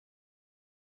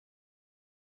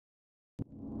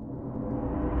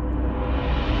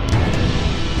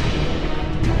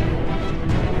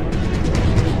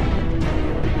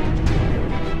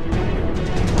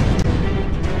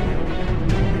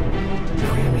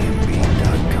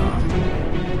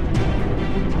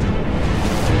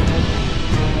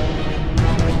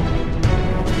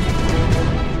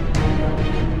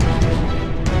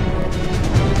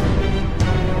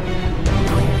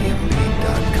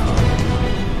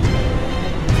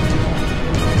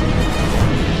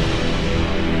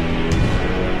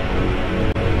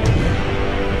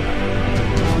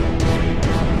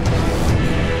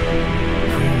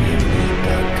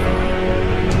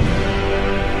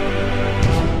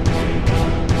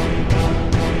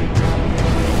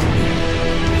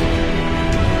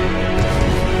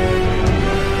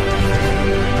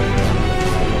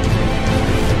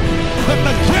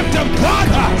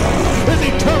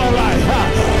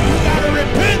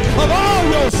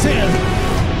says,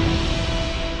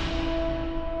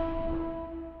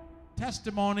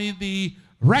 testimony, the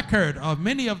record of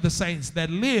many of the saints that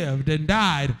lived and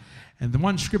died. And the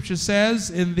one scripture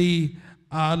says in the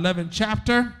 11th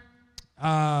chapter,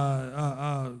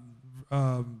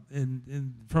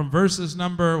 from verses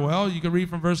number, well, you can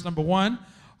read from verse number 1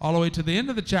 all the way to the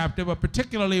end of the chapter, but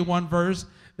particularly one verse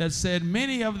that said,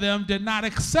 many of them did not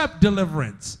accept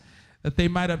deliverance, that they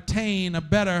might obtain a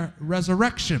better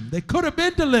resurrection. They could have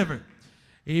been delivered.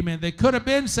 Amen. They could have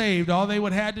been saved. All they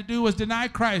would have had to do was deny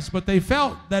Christ, but they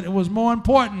felt that it was more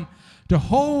important to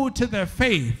hold to their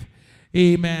faith,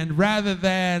 amen, rather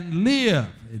than live.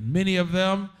 And many of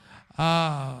them,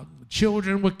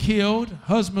 children were killed,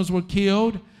 husbands were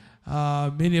killed.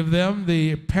 Many of them,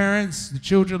 the parents, the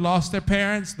children lost their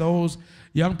parents. Those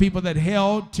young people that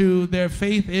held to their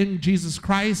faith in Jesus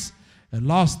Christ and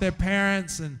lost their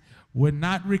parents and would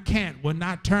not recant, would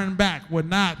not turn back, would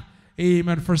not,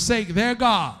 amen, forsake their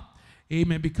God,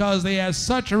 amen, because they had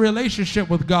such a relationship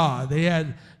with God. They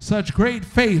had such great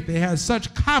faith. They had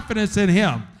such confidence in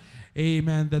him,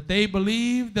 amen, that they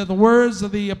believed that the words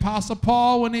of the Apostle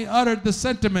Paul when he uttered the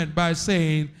sentiment by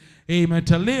saying, amen,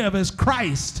 to live is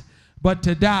Christ, but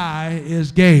to die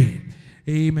is gain.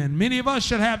 Amen. Many of us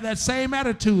should have that same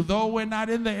attitude, though we're not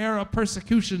in the era of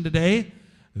persecution today,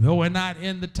 though we're not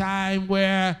in the time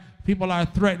where people are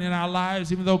threatening our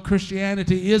lives, even though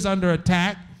Christianity is under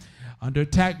attack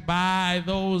by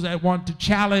those that want to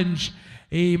challenge,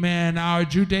 amen, our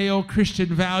Judeo-Christian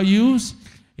values,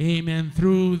 amen,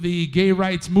 through the gay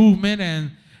rights movement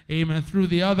and, amen, through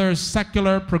the other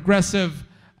secular progressive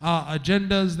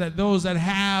agendas that those that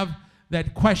have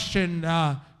that question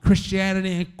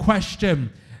Christianity and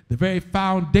question the very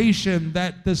foundation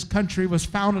that this country was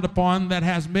founded upon, that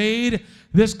has made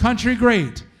this country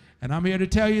great. And I'm here to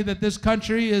tell you that this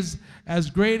country is as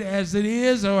great as it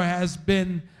is, or has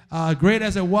been great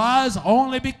as it was,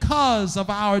 only because of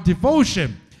our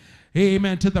devotion,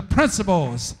 amen, to the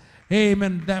principles,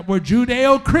 amen, that were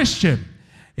Judeo-Christian,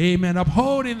 amen,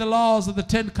 upholding the laws of the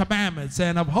 10 Commandments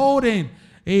and upholding,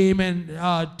 amen,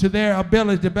 to their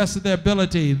ability, the best of their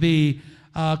ability, the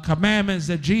commandments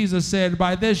that Jesus said,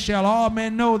 by this shall all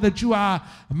men know that you are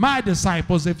my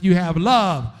disciples, if you have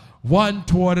love one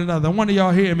toward another. One of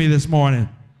y'all hear me this morning?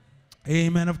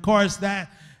 Amen. Of course, that,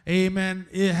 amen,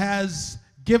 it has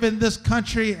given this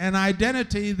country an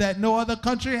identity that no other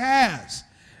country has.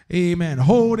 Amen.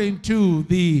 Holding to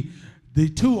the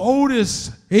two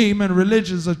oldest, amen,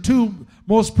 religions, the two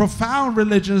most profound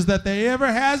religions that there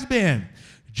ever has been.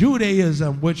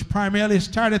 Judaism, which primarily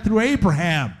started through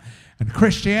Abraham, and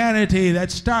Christianity that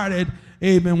started,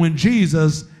 amen, when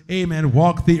Jesus, amen,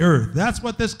 walked the earth. That's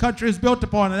what this country is built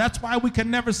upon, and that's why we can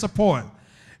never support,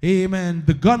 amen,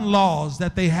 the gun laws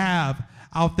that they have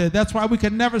out there. That's why we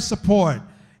can never support,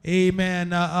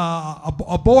 amen,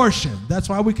 abortion. That's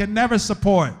why we can never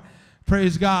support,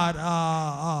 praise God,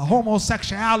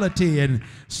 homosexuality and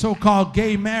so-called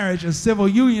gay marriage and civil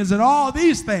unions and all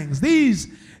these things. These,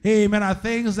 amen, are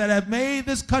things that have made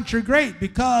this country great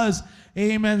because,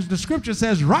 amen, the scripture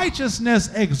says righteousness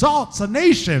exalts a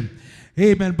nation,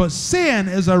 amen, but sin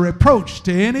is a reproach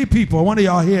to any people. One of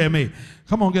y'all hear me?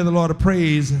 Come on, give the Lord a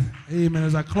praise, amen,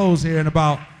 as I close here in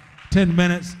about 10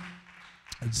 minutes.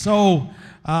 And so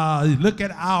look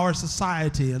at our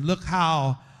society and look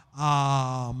how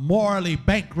morally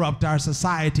bankrupt our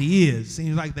society is.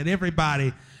 Seems like that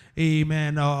everybody,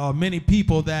 amen, many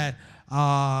people that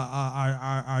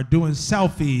are doing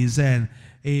selfies and,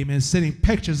 amen, sending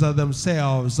pictures of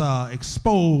themselves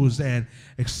exposed and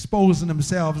exposing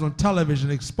themselves on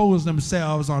television, exposing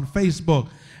themselves on Facebook,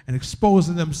 and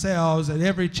exposing themselves at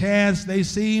every chance they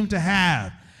seem to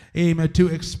have, amen, to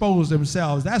expose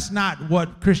themselves. That's not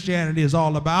what Christianity is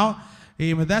all about.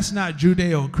 Amen. That's not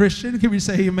Judeo-Christian. Can we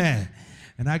say amen?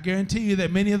 And I guarantee you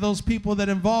that many of those people that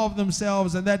involve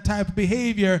themselves in that type of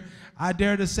behavior, I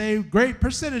dare to say a great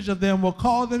percentage of them will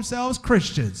call themselves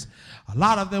Christians. A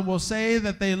lot of them will say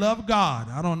that they love God.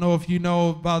 I don't know if you know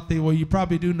about well, you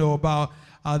probably do know about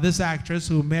this actress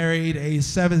who married a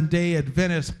Seventh-day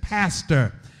Adventist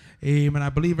pastor. Amen. I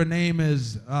believe her name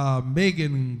is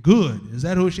Megan Good. Is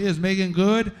that who she is? Megan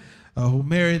Good, who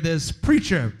married this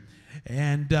preacher.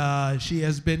 And she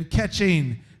has been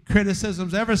catching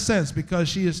criticisms ever since because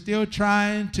she is still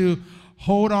trying to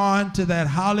hold on to that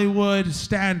Hollywood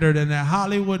standard and that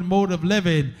Hollywood mode of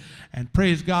living, and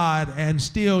praise God, and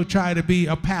still try to be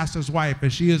a pastor's wife.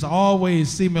 And she is always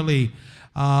seemingly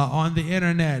on the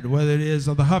internet, whether it is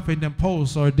on the Huffington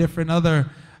Post or different other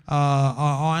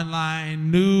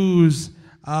online news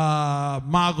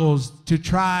moguls, to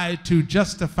try to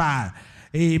justify,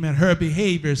 amen, her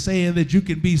behavior, saying that you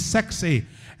can be sexy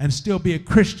and still be a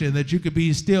Christian, that you could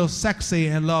be still sexy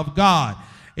and love God,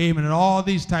 amen, and all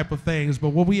these type of things. But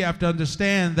what we have to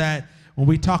understand that when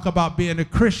we talk about being a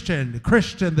Christian,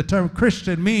 the term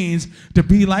Christian means to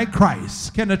be like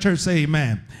Christ. Can the church say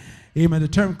amen? Amen. The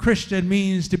term Christian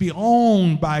means to be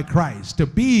owned by Christ, to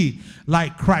be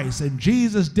like Christ. And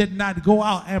Jesus did not go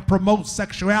out and promote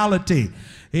sexuality.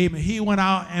 Amen. He went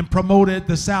out and promoted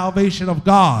the salvation of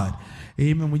God.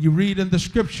 Amen. When you read in the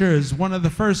scriptures, one of the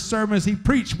first sermons he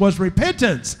preached was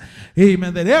repentance.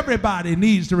 Amen. That everybody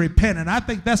needs to repent. And I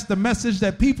think that's the message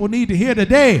that people need to hear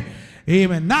today.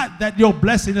 Amen. Not that your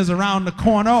blessing is around the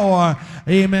corner, or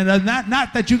amen,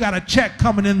 not that you got a check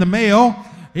coming in the mail.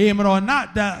 Amen. Or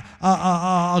not that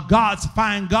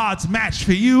God's match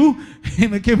for you.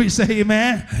 Amen. Can we say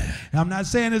amen? I'm not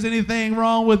saying there's anything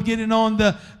wrong with getting on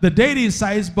the dating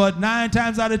sites, but 9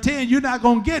 times out of 10, you're not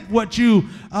going to get what you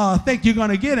think you're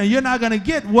going to get, and you're not going to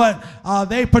get what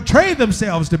they portray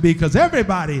themselves to be, because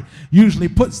everybody usually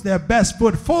puts their best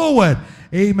foot forward.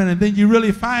 Amen. And then you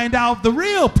really find out the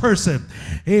real person.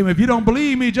 Amen. If you don't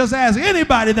believe me, just ask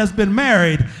anybody that's been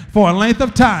married for a length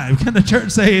of time. Can the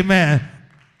church say amen?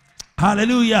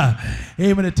 Hallelujah.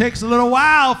 Amen. It takes a little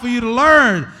while for you to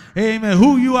learn, amen,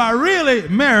 who you are really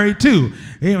married to.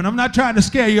 Amen. I'm not trying to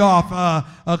scare you off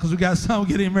because we got some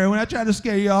getting married. We're not trying to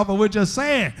scare you off, but we're just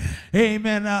saying,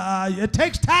 amen, it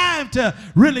takes time to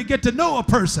really get to know a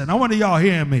person. I wonder y'all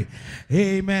hearing me.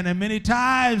 Amen. And many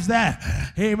times that,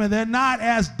 amen, they're not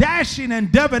as dashing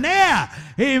and debonair,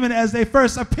 amen, as they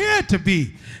first appeared to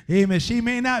be. Amen. She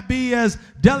may not be as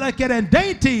delicate and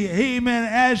dainty, amen,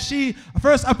 as she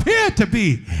first appeared to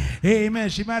be. Amen.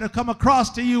 She might have come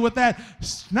across to you with that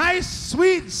nice,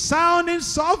 sweet sounding,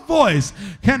 soft voice.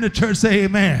 Can the church say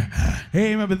amen?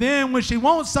 Amen. But then when she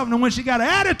wants something, when she got an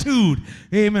attitude,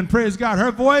 amen, praise God,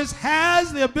 her voice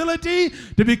has the ability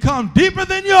to become deeper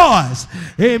than yours.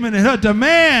 Amen. And her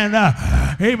demand,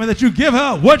 amen, that you give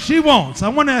her what she wants. I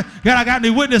wonder, God, I got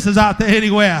any witnesses out there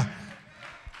anywhere?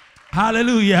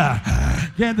 Hallelujah.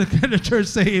 Can the church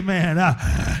say amen?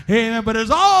 Amen. But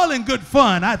it's all in good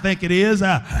fun. I think it is.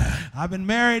 I've been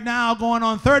married now going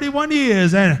on 31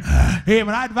 years. And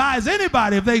amen, I advise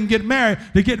anybody, if they can get married,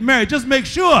 to get married. Just make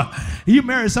sure you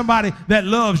marry somebody that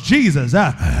loves Jesus.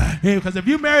 Because if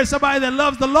you marry somebody that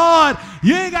loves the Lord,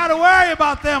 you ain't got to worry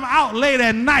about them out late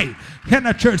at night. Can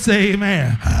the church say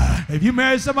amen? If you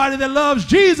marry somebody that loves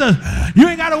Jesus, you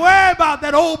ain't got to worry about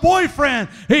that old boyfriend,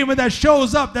 amen, that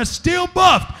shows up that's still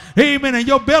buffed, amen, and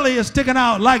your belly is sticking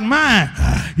out like mine.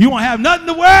 You won't have nothing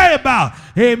to worry about,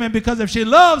 amen, because if she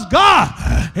loves God,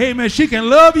 amen, she can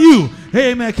love you.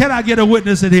 Amen. Can I get a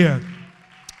witness in here?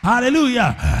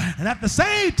 Hallelujah. And at the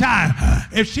same time,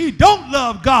 if she don't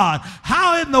love God,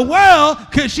 how in the world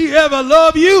could she ever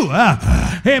love you?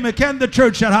 Amen. Can the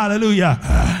church shout hallelujah?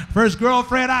 First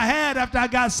girlfriend I had after I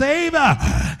got saved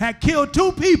had killed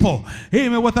 2 people.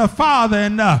 Amen. With her father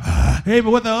and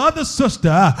amen, with her other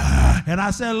sister. And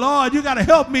I said, Lord, you got to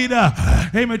help me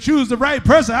to, amen, choose the right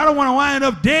person. I don't want to wind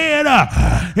up dead,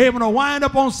 amen, or wind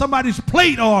up on somebody's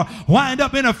plate or wind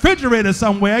up in a refrigerator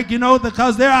somewhere, you know,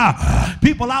 because there are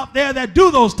people out there that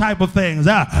do those type of things.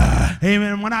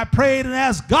 Amen. When I prayed and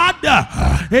asked God,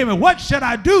 amen, what should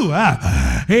I do?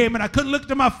 Amen. I couldn't look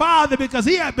to my father because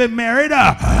he had been married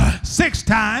 6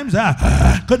 times.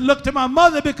 Couldn't look to my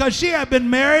mother because she had been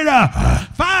married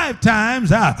 5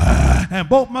 times. And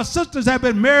both my sisters have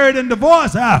been married and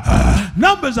divorced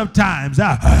numbers of times.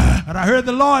 And I heard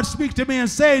the Lord speak to me and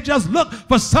say, just look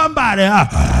for somebody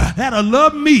that'll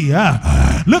love me.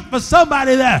 Look for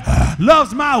somebody that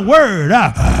loves my word.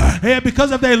 And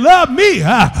because if they love me,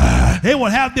 they will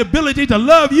have the ability to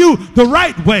love you the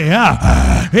right way.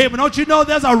 Hey, but don't you know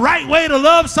there's a right way to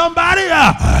love somebody?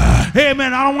 Hey,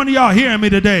 man, I don't want y'all hearing me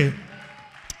today.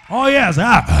 Oh, yes.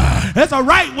 There's a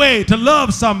right way to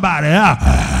love somebody.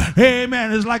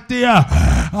 Amen. It's like the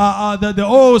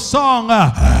old song.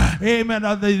 Amen.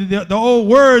 The old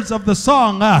words of the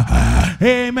song.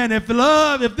 Amen. If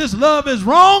this love is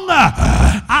wrong,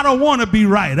 I don't want to be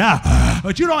right.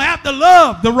 But you don't have to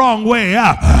love the wrong way.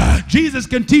 Jesus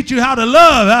can teach you how to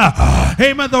love,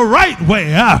 amen, the right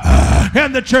way.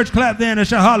 And the church clap then and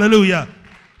shout hallelujah.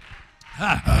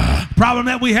 Problem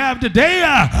that we have today,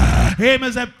 amen,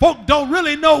 is that folk don't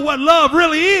really know what love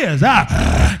really is.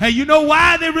 And you know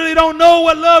why they really don't know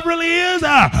what love really is?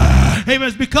 Amen,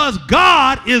 it's because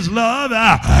God is love,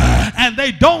 and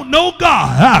they don't know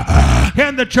God.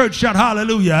 And the church shout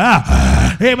hallelujah.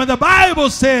 Amen. The Bible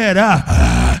said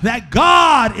that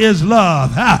God is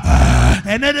love.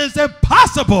 And it is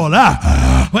impossible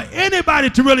for anybody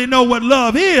to really know what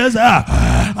love is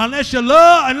unless you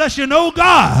know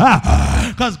God,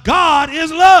 because God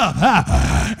is love,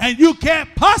 and you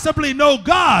can't possibly know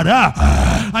God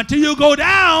until you go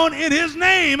down in his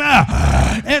name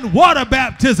in water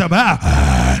baptism.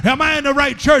 Am I in the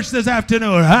right church this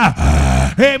afternoon?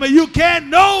 Amen. You can't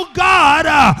know God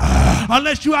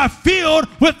unless you are filled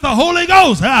with the Holy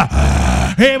Ghost.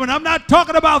 Amen. I'm not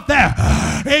talking about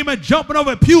that. Amen. Jumping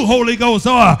over pew Holy Ghost,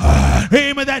 or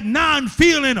amen, that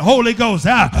non-feeling Holy Ghost.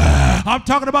 I'm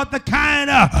talking about the kind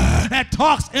that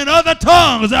talks in other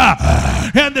tongues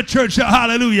in the church.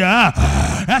 Hallelujah.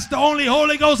 That's the only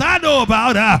Holy Ghost I know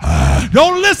about.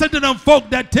 Don't listen to them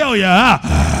folk that tell you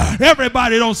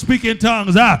everybody don't speak in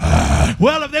tongues.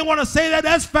 Well, if they want to say that,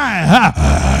 that's fine.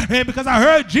 And because I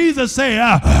heard Jesus say,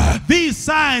 these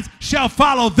signs shall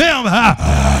follow them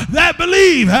that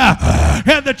believe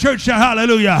in the church.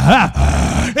 Hallelujah.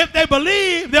 If they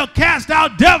believe, they'll cast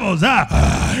out devils.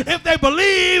 If they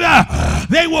believe,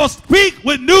 they will speak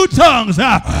with new tongues.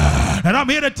 And I'm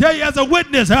here to tell you as a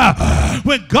witness,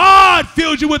 when God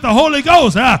fills you with the Holy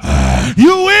Ghost,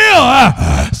 you will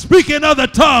speak in other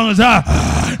tongues.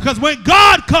 Because when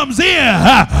God comes in,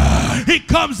 he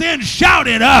comes in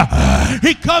shouting,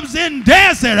 he comes in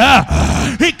dancing,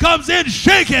 he comes in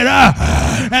shaking,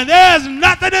 and there's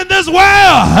nothing in this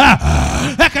world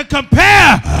that can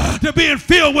compare to being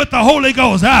filled with the Holy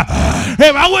Ghost. Hey,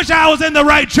 I wish I was in the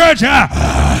right church.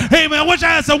 Hey, man, I wish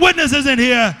I had some witnesses in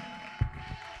here.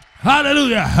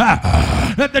 Hallelujah.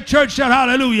 Let the church shout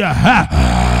hallelujah.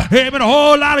 Hey, but a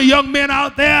whole lot of young men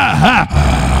out there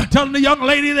telling the young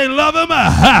lady they love him,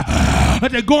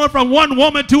 but they're going from one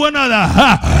woman to another.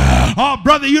 Oh,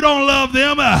 brother, you don't love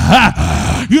them.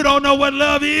 You don't know what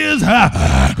love is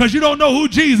because you don't know who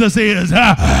Jesus is.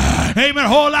 Amen. A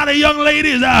whole lot of young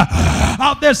ladies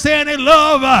out there saying they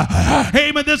love,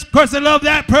 amen, this person love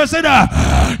that person.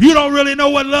 You don't really know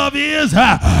what love is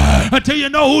until you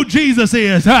know who Jesus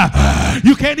is.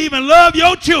 You can't even love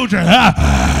your children,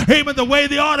 amen, the way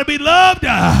they ought to be loved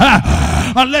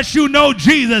unless you know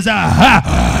Jesus.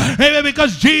 Amen,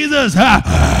 because Jesus,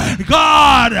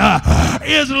 God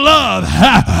is love.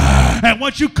 And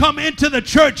once you come into the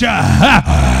church,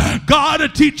 God will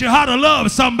teach you how to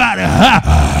love somebody.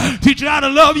 Teach you how to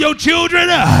love your children.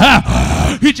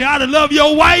 Teach you how to love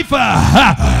your wife.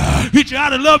 Teach you how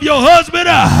to love your husband.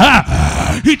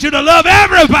 Teach you to love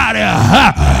everybody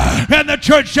in the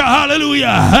church.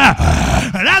 Hallelujah.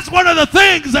 And that's one of the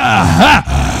things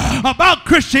about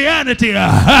Christianity.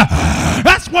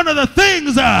 That's one of the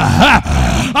things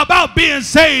about being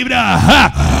saved.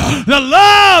 The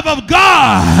love of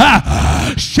God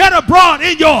shed abroad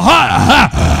in your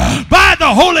heart by the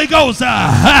Holy Ghost.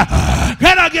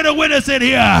 Can I get a witness in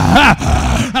here?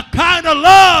 A kind of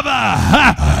love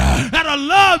that'll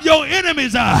love your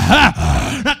enemies.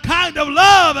 The kind of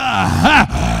love,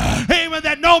 amen,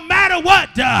 that no matter what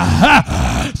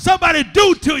somebody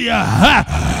do to you,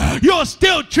 you'll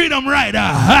still treat them right.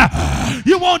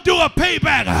 You won't do a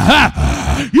payback.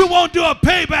 You won't do a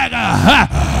payback.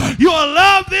 You'll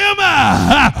love them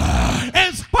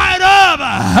in spite of.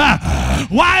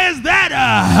 Why is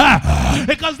that?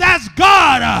 Because that's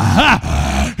God.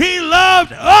 He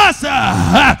loved us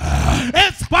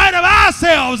in spite of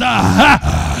ourselves.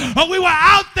 We were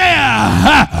out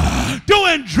there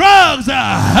doing drugs,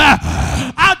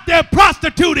 out there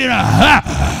prostituting,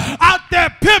 out there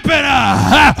pimping,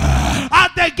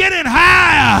 out there getting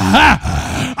high,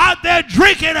 out there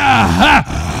drinking.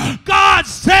 God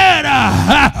said,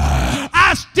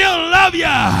 I still love you.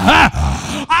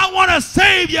 I want to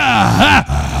save you.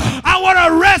 I want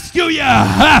to rescue you.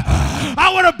 I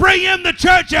want to bring you in the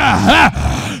church.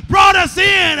 Brought us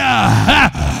in,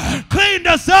 cleaned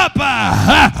us up,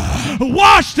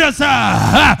 washed us,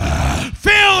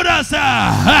 filled us.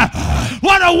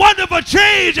 What a wonderful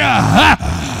change in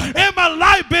my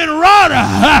life been wrought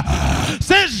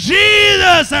since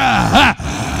Jesus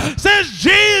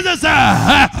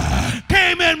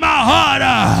came in my heart.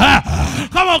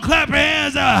 Come on, clap your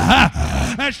hands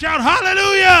and shout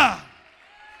hallelujah.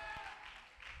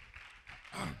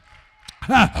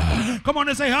 Come on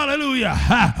and say hallelujah.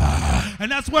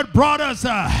 And that's what brought us,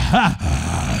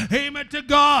 amen, to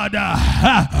God.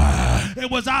 It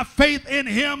was our faith in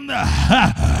him.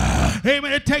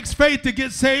 Amen. It takes faith to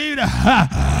get saved.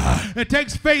 It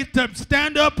takes faith to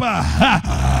stand up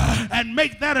and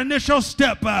make that initial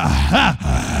step.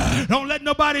 Don't let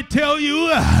nobody tell you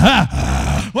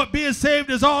what being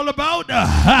saved is all about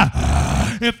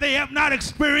if they have not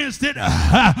experienced it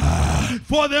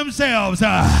for themselves.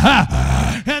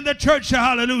 And the church,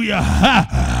 hallelujah.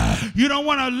 You don't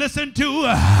want to listen to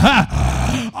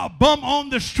a bum on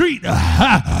the street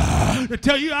to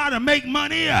tell you how to make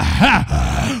money.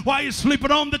 Why are you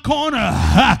sleeping on the corner?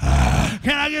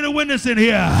 Can I get a witness in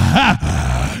here?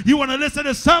 You want to listen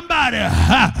to somebody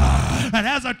that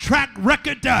has a track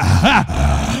record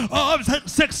of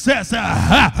success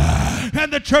in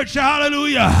the church,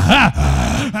 hallelujah.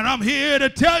 And I'm here to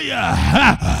tell you,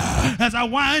 as I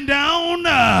wind down,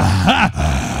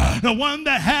 the one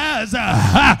that has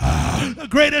the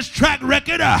greatest track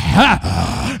record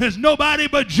is nobody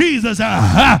but Jesus,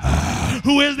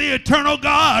 who is the eternal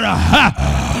God.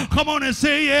 Come on and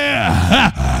say,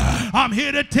 yeah. I'm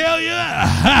here to tell you,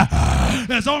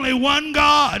 there's only one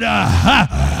God,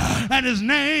 and his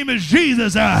name is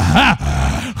Jesus.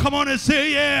 Come on and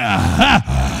say, yeah.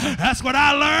 That's what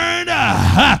I learned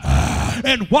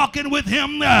in walking with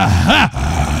him.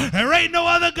 There ain't no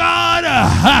other God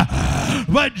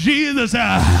but Jesus.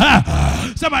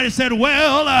 Somebody said,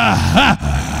 well,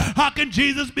 how can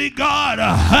Jesus be God?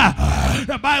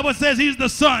 The Bible says he's the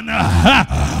Son.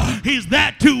 He's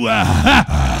that too.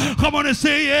 Come on and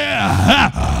say,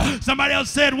 yeah. Somebody else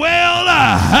said, well,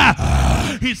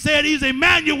 he said he's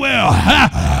Emmanuel.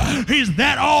 He's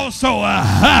that also.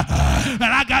 And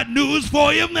I got news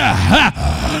for you.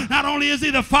 Not only is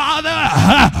he the Father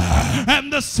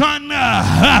and the Son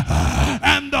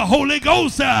and the Holy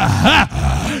Ghost,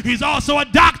 he's also a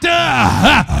doctor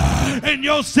in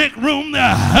your sick room.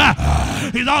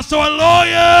 He's also a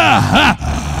lawyer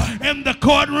in the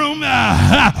courtroom.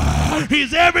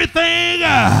 He's everything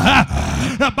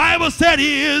the Bible said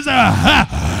he is.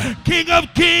 King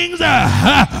of kings,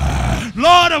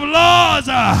 Lord of lords,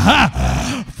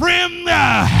 friend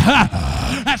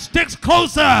that sticks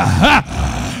closer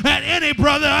than any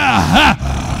brother.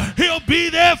 He'll be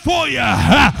there for you.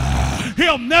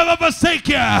 He'll never forsake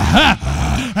you.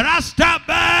 And I stop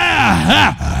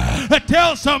by to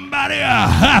tell somebody,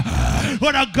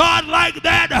 with a God like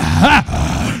that,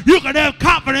 you can have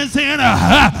confidence in.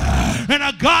 And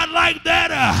a God like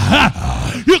that,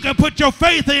 you can put your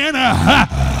faith in.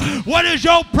 What is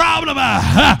your problem?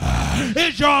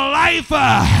 Is your life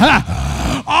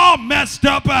all messed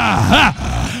up?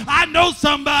 I know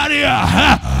somebody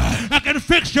that can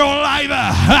fix your life.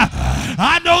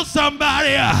 I know somebody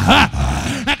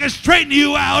that can straighten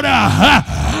you out.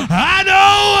 I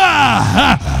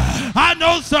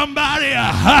know somebody.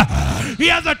 He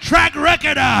has a track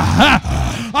record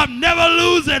of never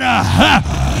losing.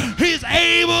 He's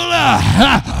able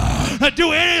to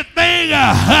do anything.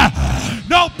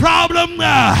 No problem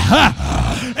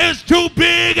is too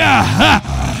big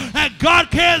and God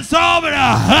can't solve it.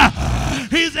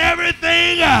 He's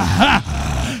everything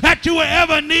that you will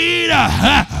ever need.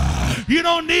 You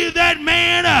don't need that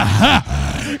man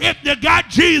if you got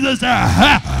Jesus.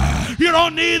 You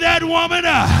don't need that woman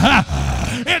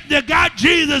if you got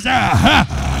Jesus.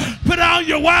 Put down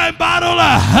your wine bottle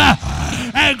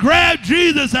and grab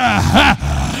Jesus.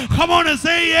 Come on and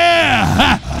say,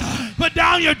 yeah. Put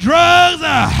down your drugs.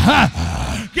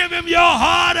 Give him your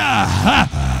heart.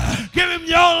 Give him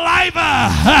your life.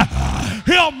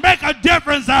 He'll make a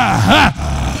difference.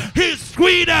 He's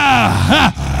sweet.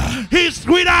 He's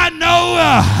sweet, I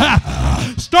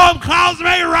know. Storm clouds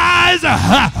may rise.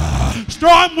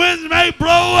 Storm winds may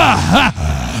blow.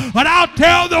 But I'll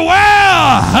tell the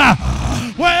world,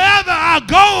 wherever I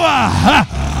go,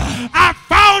 I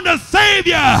found a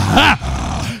Savior.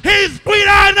 He's sweet,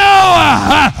 I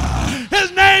know.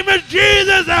 His name is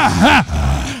Jesus.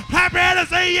 Clap your hand and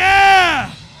say,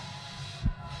 yeah.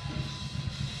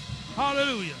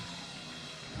 Hallelujah.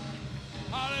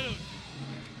 Hallelujah.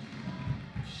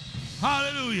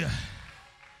 Hallelujah.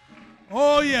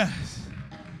 Oh, yes.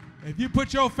 If you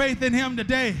put your faith in him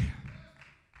today,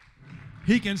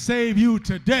 he can save you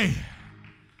today.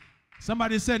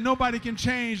 Somebody said nobody can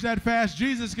change that fast.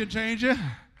 Jesus can change you.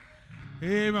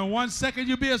 Amen. 1 second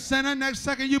you be a sinner, next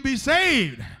second you be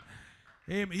saved.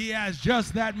 Amen. He has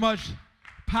just that much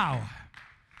power.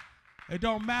 It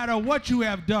don't matter what you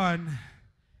have done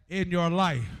in your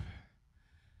life.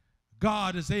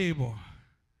 God is able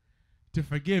to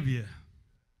forgive you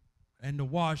and to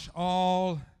wash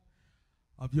all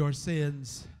of your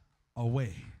sins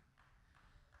away.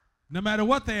 No matter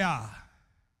what they are.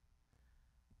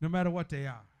 No matter what they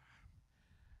are.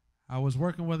 I was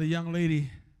working with a young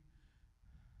lady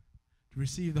to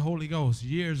receive the Holy Ghost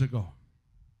years ago.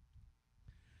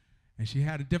 And she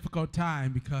had a difficult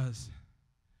time because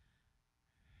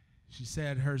she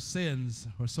said her sins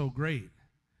were so great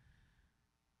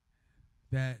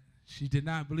that she did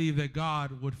not believe that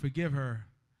God would forgive her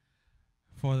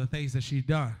for the things that she'd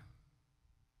done.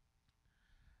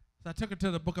 So I took her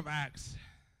to the book of Acts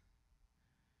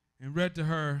and read to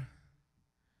her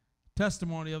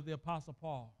testimony of the Apostle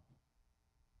Paul.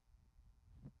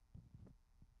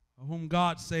 whom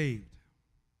God saved.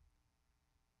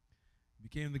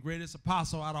 Became the greatest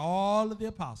apostle out of all of the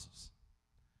apostles.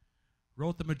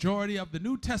 Wrote the majority of the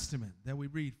New Testament that we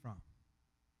read from.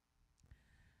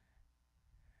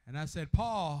 And I said,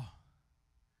 Paul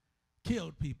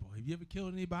killed people. Have you ever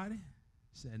killed anybody? He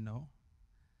said, no.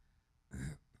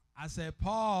 I said,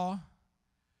 Paul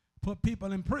put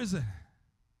people in prison.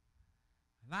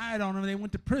 Lied on them, they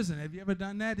went to prison. Have you ever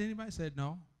done that? Anybody? Said,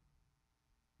 no.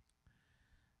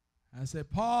 I said,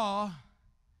 Paul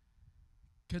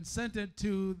consented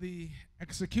to the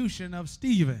execution of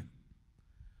Stephen.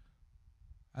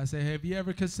 I said, have you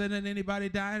ever consented anybody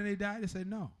dying and they died? They said,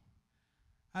 no.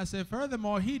 I said,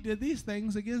 furthermore, he did these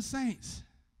things against saints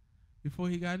before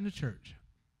he got into church.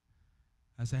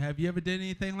 I said, have you ever done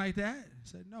anything like that? He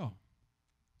said, no.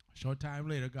 A short time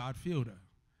later, God filled her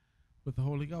with the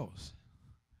Holy Ghost.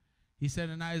 He said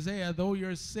in Isaiah, though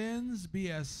your sins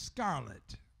be as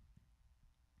scarlet,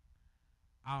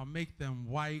 I'll make them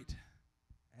white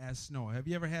as snow. Have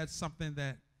you ever had something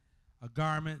a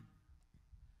garment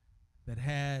that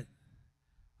had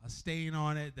a stain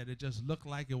on it that it just looked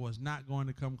like it was not going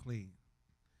to come clean?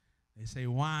 They say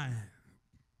wine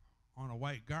on a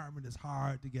white garment is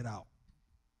hard to get out,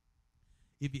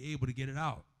 if you're able to get it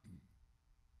out.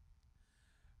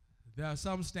 There are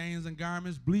some stains in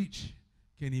garments, bleach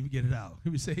can't even get it out.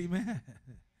 Can we say amen?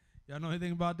 Y'all know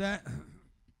anything about that?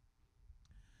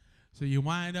 So you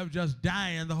wind up just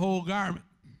dyeing the whole garment.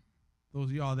 Those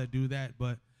of y'all that do that,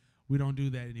 but we don't do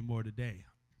that anymore today.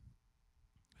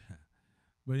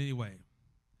 But anyway,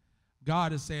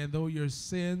 God is saying, though your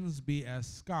sins be as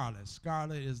scarlet.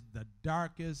 Scarlet is the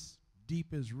darkest,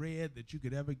 deepest red that you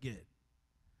could ever get.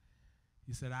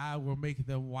 He said, I will make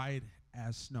them white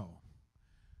as snow.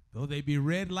 Though they be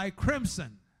red like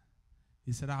crimson,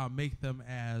 he said, I'll make them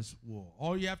as wool.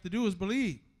 All you have to do is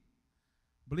believe.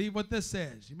 Believe what this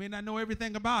says. You may not know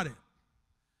everything about it,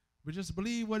 but just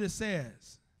believe what it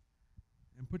says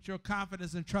and put your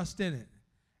confidence and trust in it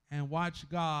and watch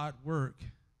God work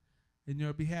in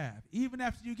your behalf. Even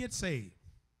after you get saved,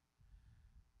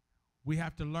 we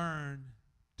have to learn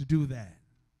to do that.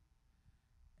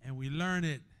 And we learn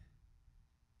it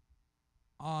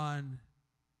on,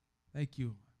 thank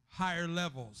you, higher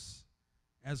levels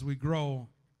as we grow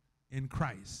in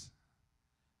Christ.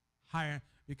 Higher,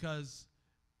 because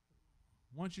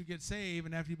once you get saved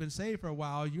and after you've been saved for a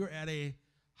while, you're at a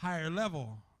higher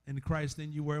level in Christ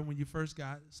than you were when you first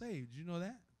got saved. Did you know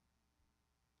that?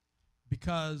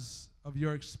 Because of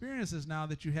your experiences now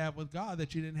that you have with God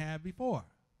that you didn't have before.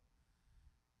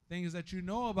 Things that you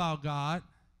know about God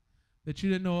that you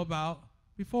didn't know about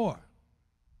before.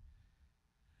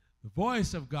 The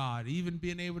voice of God, even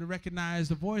being able to recognize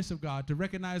the voice of God, to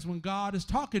recognize when God is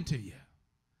talking to you.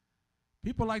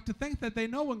 People like to think that they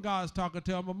know when God's talking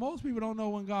to them, but most people don't know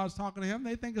when God's talking to them.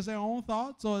 They think it's their own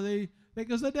thoughts or they think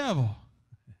it's the devil.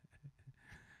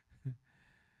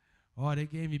 Oh, they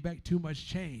gave me back too much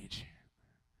change.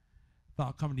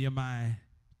 Thought coming to your mind,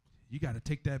 you got to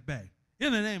take that back.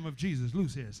 In the name of Jesus,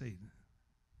 loose here, Satan.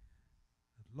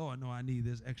 Lord, know I need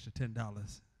this extra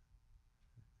 $10.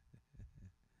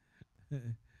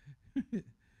 Ain't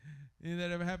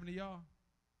that ever happened to y'all?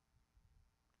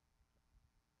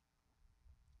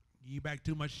 Give you back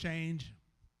too much change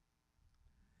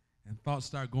and thoughts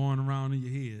start going around in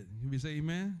your head. Can we say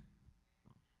amen?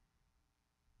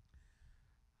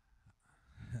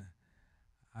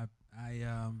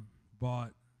 I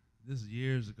bought, this is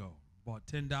years ago, bought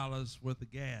 $10 worth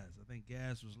of gas. I think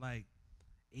gas was like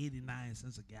 89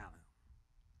 cents a gallon.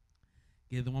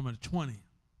 Gave the woman 20.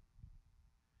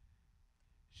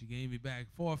 She gave me back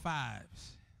 4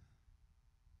 5s.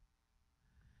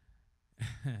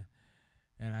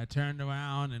 And I turned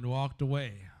around and walked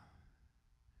away.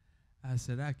 I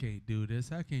said, I can't do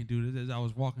this. I can't do this. As I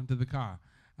was walking to the car.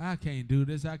 I can't do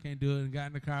this. I can't do it. And got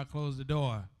in the car, closed the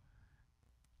door.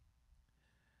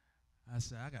 I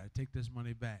said, I got to take this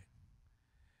money back.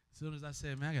 As soon as I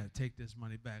said, man, I got to take this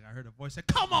money back, I heard a voice say,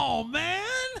 come on, man.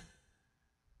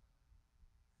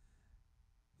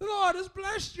 The Lord has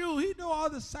blessed you. He know all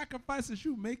the sacrifices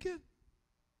you making.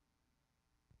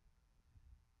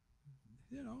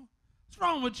 You know, what's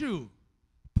wrong with you?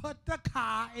 Put the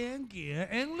car in gear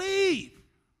and leave.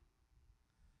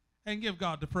 And give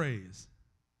God the praise.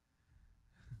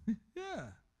 Yeah.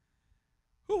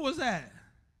 Who was that?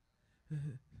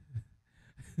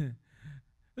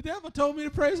 The devil told me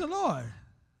to praise the Lord.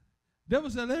 The devil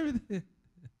said everything.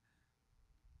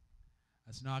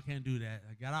 I said, no, I can't do that.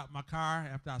 I got out my car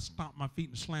after I stomped my feet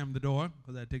and slammed the door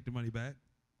because I had to take the money back.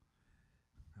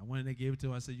 I went and they gave it to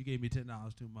her. I said, you gave me $10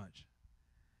 too much.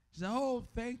 She said, oh,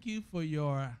 thank you for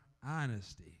your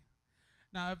honesty.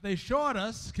 Now, if they short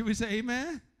us, can we say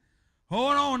amen?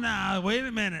 Hold on now. Wait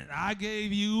a minute. I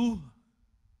gave you.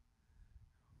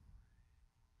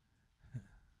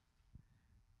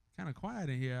 Kind of quiet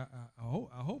in here.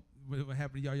 I hope what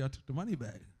happened to y'all took the money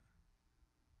back.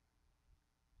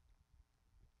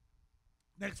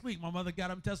 Next week, my mother got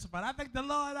up and testified. I thank the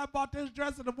Lord I bought this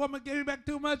dress and the woman gave me back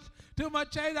too much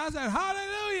change. I said,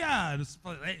 hallelujah. And the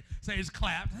saints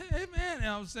clapped. Hey, man. And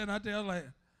I was sitting out there like,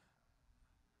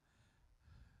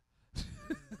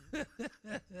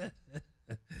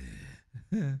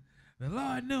 the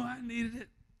Lord knew I needed it.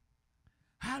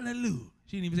 Hallelujah.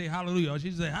 She didn't even say hallelujah. She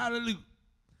said hallelujah.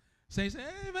 Saints said,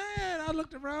 hey, man. I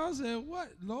looked around and said, what,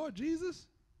 Lord Jesus?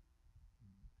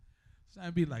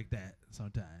 Sometimes be like that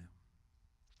sometimes.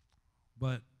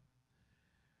 But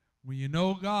when you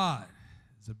know God,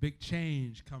 there's a big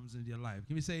change comes into your life.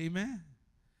 Can we say amen?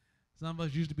 Some of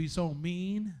us used to be so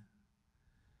mean.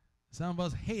 Some of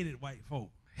us hated white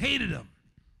folk. Hated them.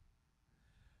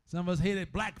 Some of us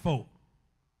hated black folk.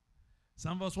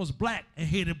 Some of us was black and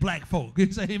hated black folk. Can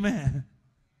you say amen?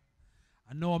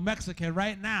 I know a Mexican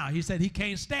right now. He said he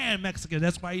can't stand Mexicans.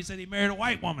 That's why he said he married a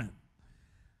white woman.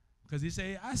 Because he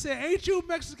said, I said, ain't you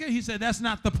Mexican? He said, that's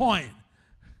not the point.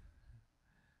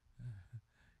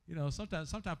 You know,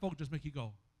 sometimes folk just make you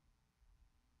go.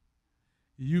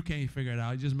 You can't figure it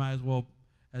out. You just might as well,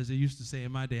 as they used to say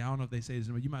in my day, I don't know if they say this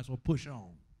anymore, you might as well push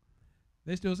on.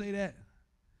 They still say that?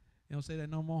 They don't say that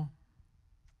no more?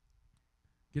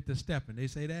 Get the stepping. They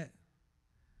say that?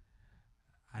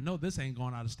 I know this ain't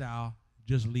going out of style.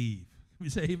 Just leave. Can we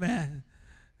say amen?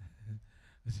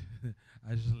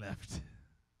 I just left.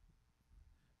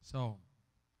 So,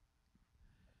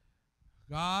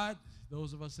 God,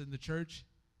 those of us in the church,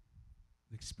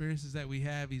 the experiences that we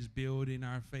have, he's building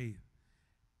our faith.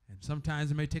 And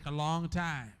sometimes it may take a long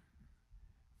time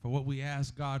for what we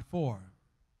ask God for.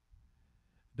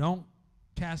 Don't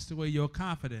cast away your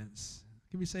confidence.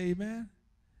 Can we say amen?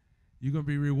 You're going to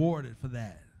be rewarded for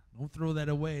that. Don't throw that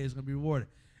away. It's going to be rewarded.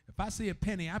 If I see a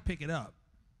penny, I pick it up.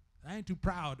 I ain't too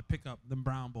proud to pick up them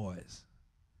brown boys.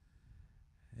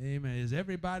 Amen. Is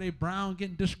everybody brown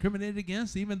getting discriminated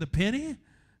against, even the penny?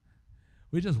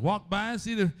 We just walk by and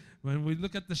see when we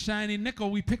look at the shiny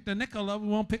nickel, we pick the nickel up. We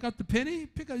won't pick up the penny.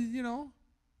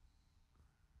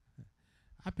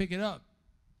 I pick it up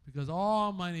because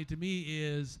all money to me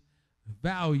is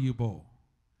valuable.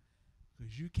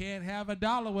 Because you can't have a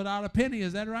dollar without a penny.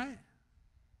 Is that right?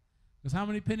 Because how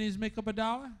many pennies make up a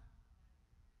dollar?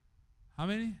 How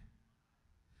many?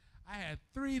 I had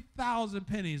 3,000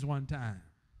 pennies one time.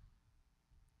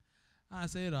 I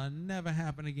said, it'll never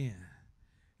happen again.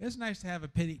 It's nice to have a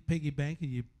piggy bank and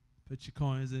you put your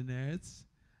coins in there. It's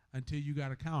until you got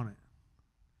to count it.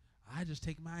 I just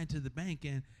take mine to the bank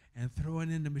and throw it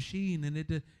in the machine. And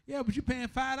yeah, but you're paying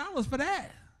 $5 for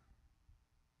that.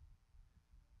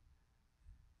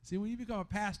 See, when you become a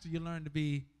pastor, you learn to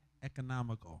be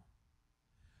economical.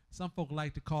 Some folk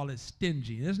like to call it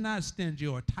stingy. It's not stingy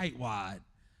or tightwad.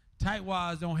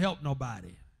 Tightwads don't help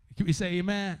nobody. Can we say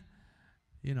amen?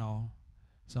 You know,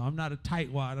 so I'm not a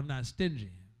tightwad. I'm not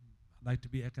stingy. I like to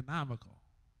be economical.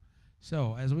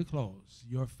 So as we close,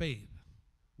 your faith,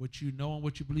 what you know and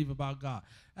what you believe about God.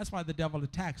 That's why the devil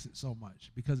attacks it so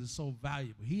much, because it's so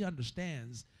valuable. He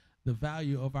understands the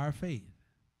value of our faith.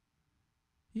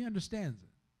 He understands it.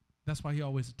 That's why he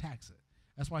always attacks it.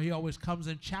 That's why he always comes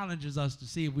and challenges us to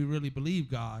see if we really believe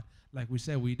God like we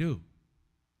said we do.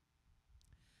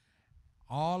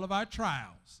 All of our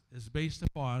trials is based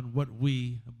upon what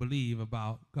we believe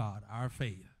about God, our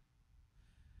faith.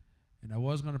 And I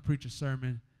was going to preach a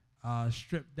sermon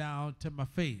stripped down to my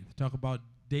faith. Talk about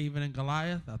David and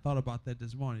Goliath. I thought about that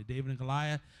this morning. David and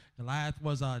Goliath. Goliath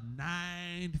was a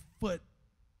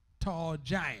 9-foot-tall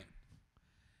giant.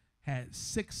 Had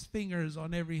 6 fingers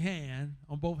on every hand,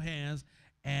 on both hands,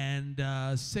 and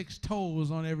 6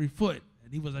 toes on every foot.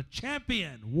 And he was a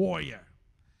champion warrior.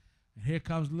 And here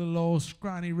comes little old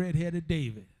scrawny red-headed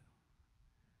David.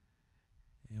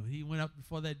 And he went up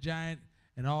before that giant,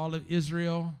 and all of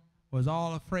Israel was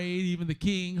all afraid. Even the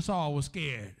king Saul was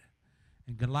scared.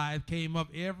 And Goliath came up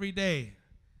every day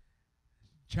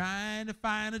trying to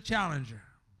find a challenger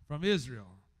from Israel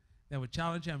that would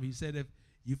challenge him. He said, if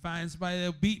you find somebody that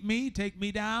will beat me, take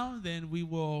me down, then we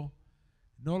will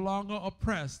no longer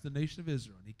oppress the nation of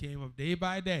Israel. And he came up day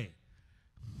by day.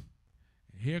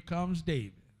 And here comes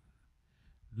David.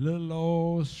 Little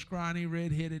old scrawny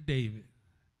red-headed David.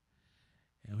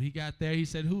 And when he got there, he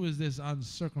said, who is this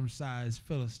uncircumcised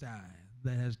Philistine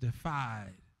that has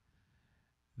defied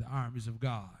the armies of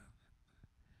God?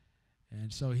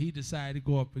 And so he decided to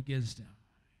go up against him.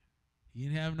 He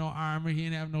didn't have no armor. He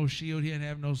didn't have no shield. He didn't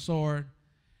have no sword.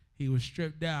 he was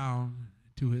stripped down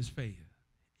to his faith.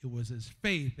 It was his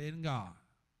faith in God.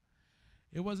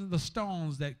 It wasn't the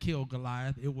stones that killed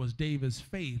Goliath. It was David's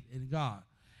faith in God.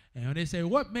 And when they say,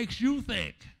 what makes you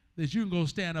think that you can go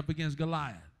stand up against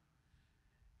Goliath?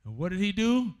 And what did he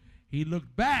do? He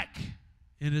looked back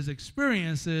in his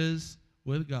experiences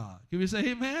with God. Can we say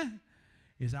amen?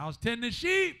 He said, I was tending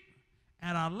sheep,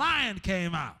 and a lion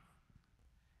came out,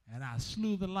 and I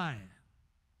slew the lion.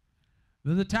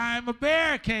 There's a time a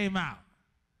bear came out,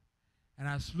 and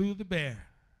I slew the bear.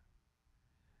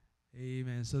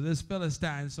 Amen. So this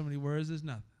Philistine, in so many words, is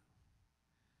nothing.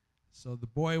 So the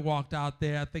boy walked out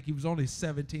there. I think he was only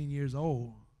 17 years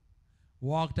old.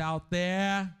 Walked out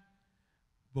there.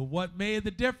 But what made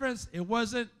the difference? It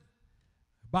wasn't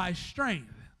by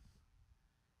strength.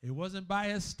 It wasn't by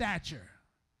his stature.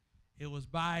 It was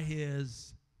by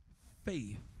his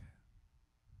faith.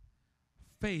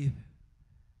 Faith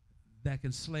that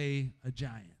can slay a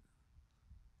giant.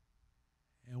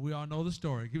 And we all know the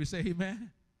story. Can we say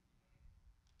amen?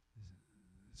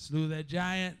 Slew that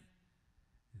giant.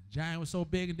 The giant was so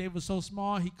big and David was so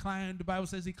small, he climbed, the Bible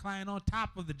says he climbed on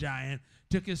top of the giant,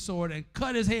 took his sword and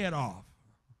cut his head off.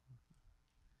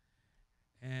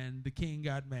 And the king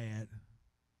got mad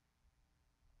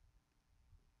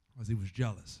because he was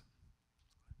jealous.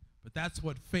 But that's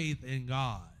what faith in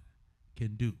God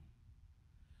can do.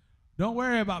 Don't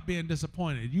worry about being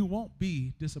disappointed. You won't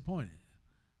be disappointed.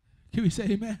 Can we say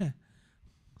amen?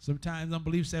 Sometimes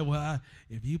unbelief say, well,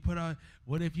 if you put on,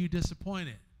 what if you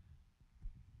disappointed?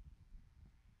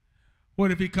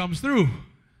 What if he comes through?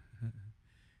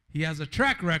 He has a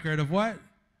track record of what?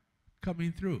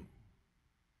 Coming through.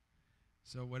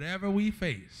 So whatever we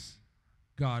face,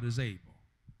 God is able.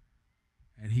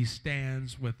 And he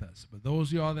stands with us. But those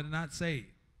of y'all that are not saved,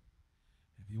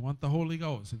 if you want the Holy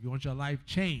Ghost, if you want your life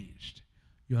changed,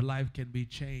 your life can be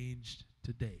changed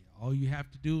today. All you have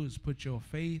to do is put your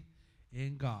faith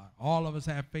in God. All of us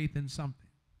have faith in something.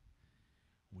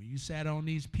 When you sat on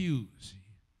these pews,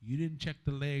 you didn't check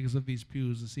the legs of these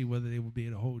pews to see whether they would be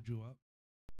able to hold you up.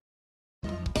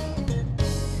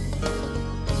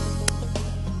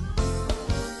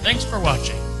 Thanks for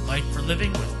watching Light for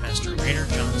Living with Pastor Rader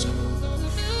Johnson.